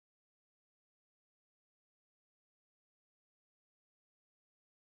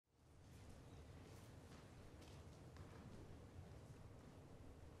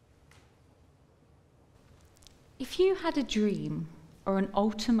If you had a dream or an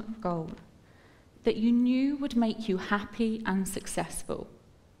ultimate goal that you knew would make you happy and successful,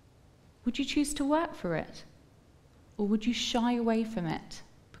 would you choose to work for it? Or would you shy away from it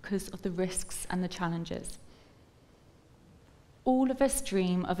because of the risks and the challenges? All of us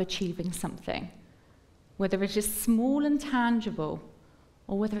dream of achieving something, whether it is small and tangible,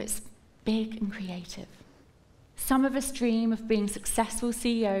 or whether it's big and creative. Some of us dream of being successful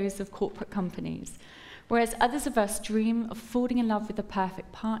CEOs of corporate companies, whereas others of us dream of falling in love with the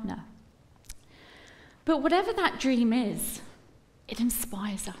perfect partner. But whatever that dream is, it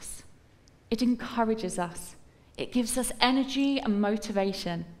inspires us. It encourages us. It gives us energy and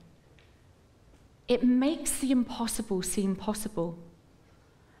motivation. It makes the impossible seem possible.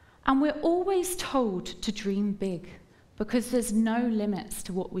 And we're always told to dream big because there's no limits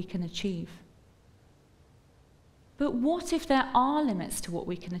to what we can achieve. But what if there are limits to what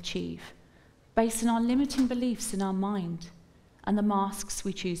we can achieve based on our limiting beliefs in our mind and the masks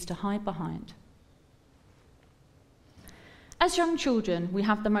we choose to hide behind? As young children, we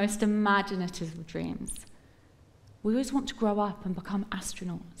have the most imaginative of dreams. We always want to grow up and become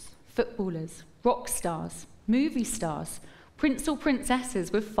astronauts, footballers, rock stars, movie stars, prince or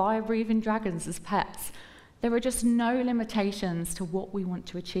princesses with fire-breathing dragons as pets. There are just no limitations to what we want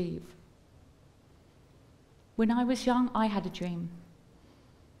to achieve. When I was young, I had a dream.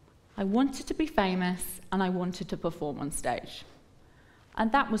 I wanted to be famous and I wanted to perform on stage.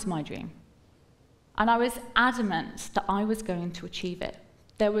 And that was my dream. And I was adamant that I was going to achieve it.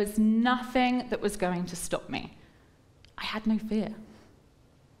 There was nothing that was going to stop me. I had no fear.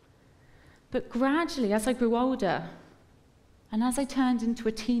 But gradually, as I grew older, and as I turned into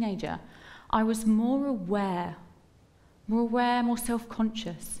a teenager, I was more aware, more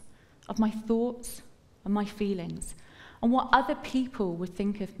self-conscious of my thoughts and my feelings, and what other people would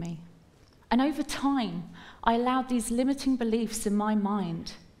think of me. And over time, I allowed these limiting beliefs in my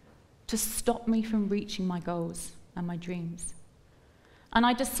mind to stop me from reaching my goals and my dreams. And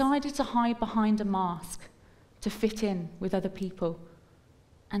I decided to hide behind a mask to fit in with other people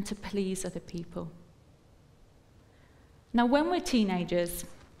and to please other people. Now, when we're teenagers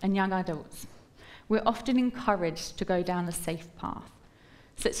and young adults, we're often encouraged to go down a safe path,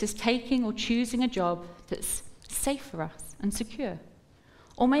 such as taking or choosing a job that's safe for us and secure,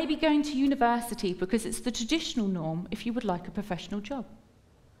 or maybe going to university because it's the traditional norm if you would like a professional job.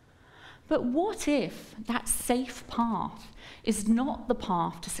 But what if that safe path is not the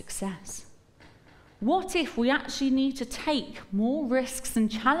path to success? What if we actually need to take more risks and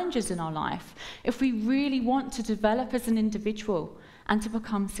challenges in our life if we really want to develop as an individual and to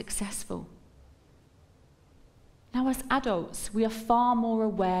become successful? Now, as adults, we are far more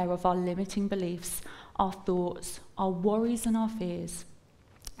aware of our limiting beliefs, our thoughts, our worries and our fears.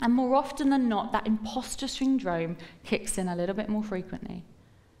 And more often than not, that imposter syndrome kicks in a little bit more frequently.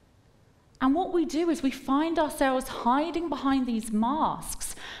 And what we do is we find ourselves hiding behind these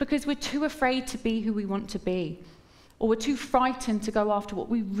masks because we're too afraid to be who we want to be, or we're too frightened to go after what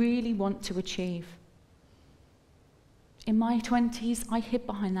we really want to achieve. In my 20s, I hid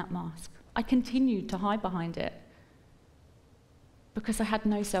behind that mask. I continued to hide behind it because I had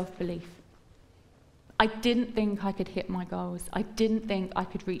no self-belief. I didn't think I could hit my goals. I didn't think I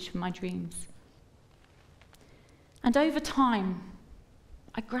could reach for my dreams. And over time,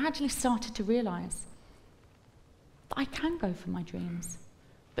 I gradually started to realize that I can go for my dreams,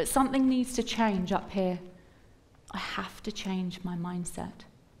 but something needs to change up here. I have to change my mindset.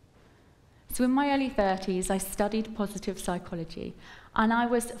 So in my early 30s, I studied positive psychology, and I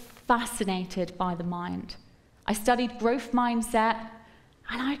was fascinated by the mind. I studied growth mindset,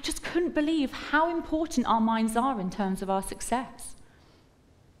 and I just couldn't believe how important our minds are in terms of our success.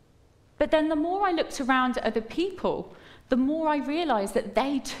 But then the more I looked around at other people, the more I realized that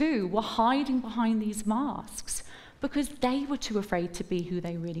they too were hiding behind these masks because they were too afraid to be who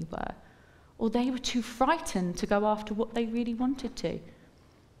they really were, or they were too frightened to go after what they really wanted to.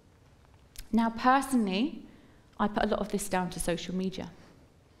 Now, personally, I put a lot of this down to social media.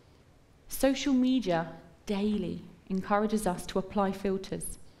 Social media daily encourages us to apply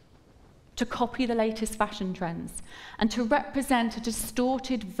filters, to copy the latest fashion trends, and to represent a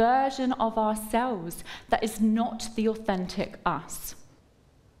distorted version of ourselves that is not the authentic us.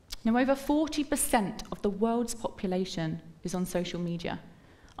 Now, over 40% of the world's population is on social media,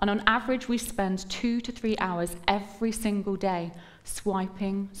 and on average we spend 2 to 3 hours every single day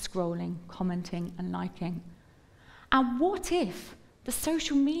swiping, scrolling, commenting, and liking. And what if the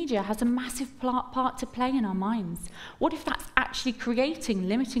social media has a massive part to play in our minds? What if that's actually creating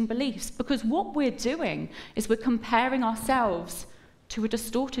limiting beliefs? Because what we're doing is we're comparing ourselves to a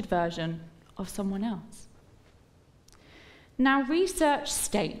distorted version of someone else. Now, research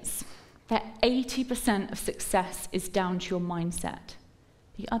states that 80% of success is down to your mindset.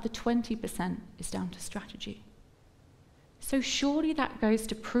 The other 20% is down to strategy. So surely that goes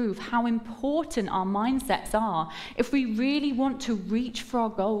to prove how important our mindsets are if we really want to reach for our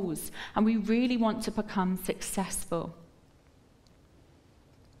goals and we really want to become successful.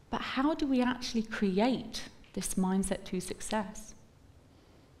 But how do we actually create this mindset to success?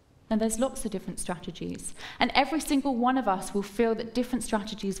 Now, there's lots of different strategies, and every single one of us will feel that different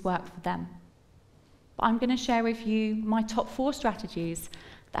strategies work for them. But I'm going to share with you my top 4 strategies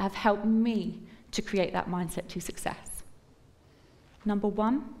that have helped me to create that mindset to success. Number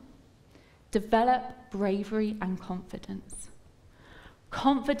 1, develop bravery and confidence.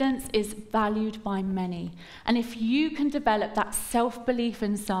 Confidence is valued by many, and if you can develop that self-belief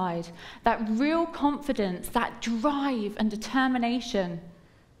inside, that real confidence, that drive and determination,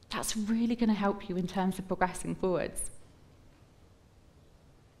 that's really going to help you in terms of progressing forwards.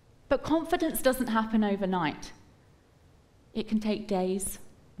 But confidence doesn't happen overnight. It can take days,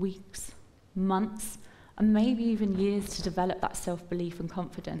 weeks, months, and maybe even years to develop that self-belief and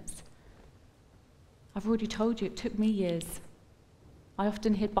confidence. I've already told you it took me years. I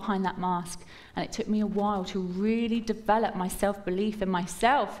often hid behind that mask, and it took me a while to really develop my self-belief in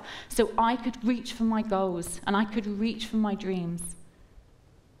myself so I could reach for my goals and I could reach for my dreams.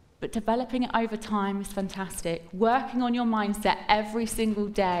 But developing it over time is fantastic. Working on your mindset every single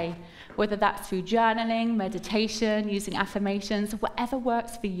day, whether that's through journaling, meditation, using affirmations, whatever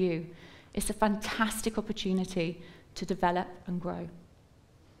works for you, it's a fantastic opportunity to develop and grow.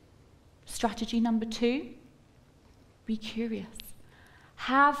 Strategy number 2, be curious.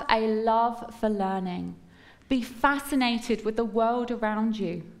 Have a love for learning. Be fascinated with the world around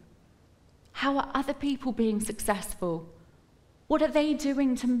you. How are other people being successful? What are they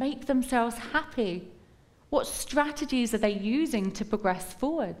doing to make themselves happy? What strategies are they using to progress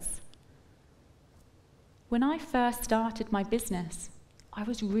forwards? When I first started my business, I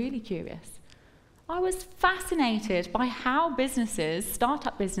was really curious. I was fascinated by how businesses,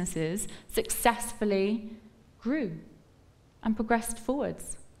 startup businesses, successfully grew and progressed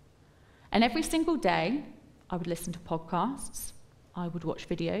forwards. And every single day, I would listen to podcasts, I would watch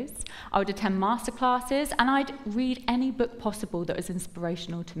videos, I would attend masterclasses, and I'd read any book possible that was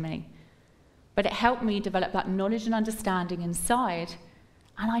inspirational to me. But it helped me develop that knowledge and understanding inside,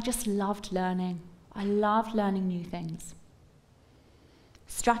 and I just loved learning. I loved learning new things.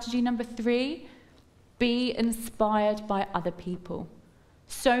 Strategy number 3, be inspired by other people.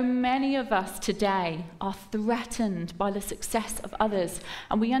 So many of us today are threatened by the success of others,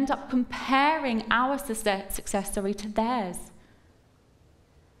 and we end up comparing our success to theirs.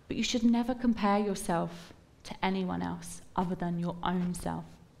 But you should never compare yourself to anyone else other than your own self.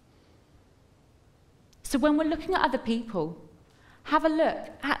 So when we're looking at other people, have a look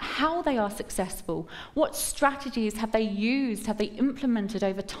at how they are successful. What strategies have they used, have they implemented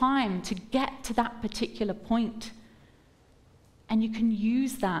over time to get to that particular point? And you can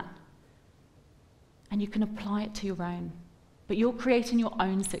use that and you can apply it to your own. But you're creating your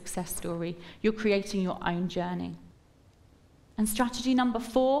own success story. You're creating your own journey. And strategy number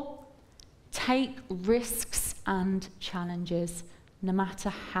 4, take risks and challenges, no matter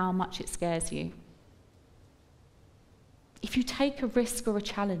how much it scares you. If you take a risk or a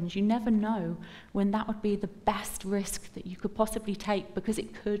challenge, you never know when that would be the best risk that you could possibly take, because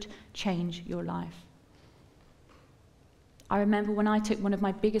it could change your life. I remember when I took one of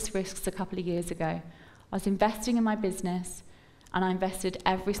my biggest risks a couple of years ago. I was investing in my business, and I invested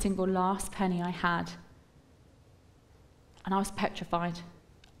every single last penny I had. And I was petrified.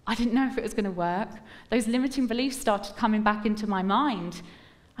 I didn't know if it was going to work. Those limiting beliefs started coming back into my mind.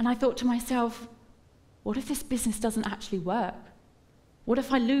 And I thought to myself, what if this business doesn't actually work? What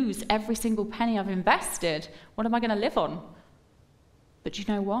if I lose every single penny I've invested? What am I going to live on? But you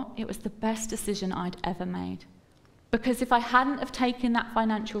know what? It was the best decision I'd ever made. Because if I hadn't have taken that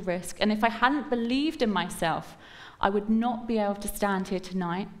financial risk, and if I hadn't believed in myself, I would not be able to stand here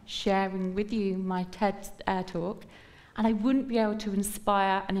tonight sharing with you my TED talk, and I wouldn't be able to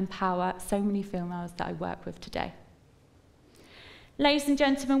inspire and empower so many females that I work with today. Ladies and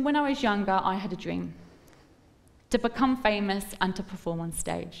gentlemen, when I was younger, I had a dream to become famous and to perform on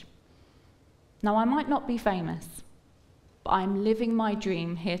stage. Now, I might not be famous, but I'm living my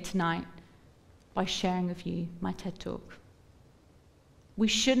dream here tonight by sharing with you my TED Talk. We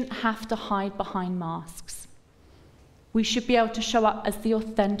shouldn't have to hide behind masks. We should be able to show up as the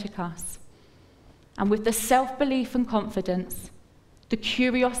authentic us. And with the self-belief and confidence, the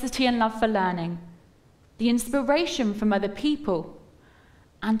curiosity and love for learning, the inspiration from other people,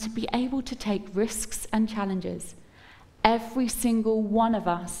 and to be able to take risks and challenges, every single one of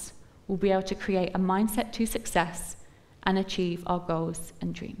us will be able to create a mindset to success and achieve our goals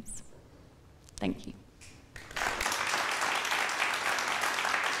and dreams. Thank you.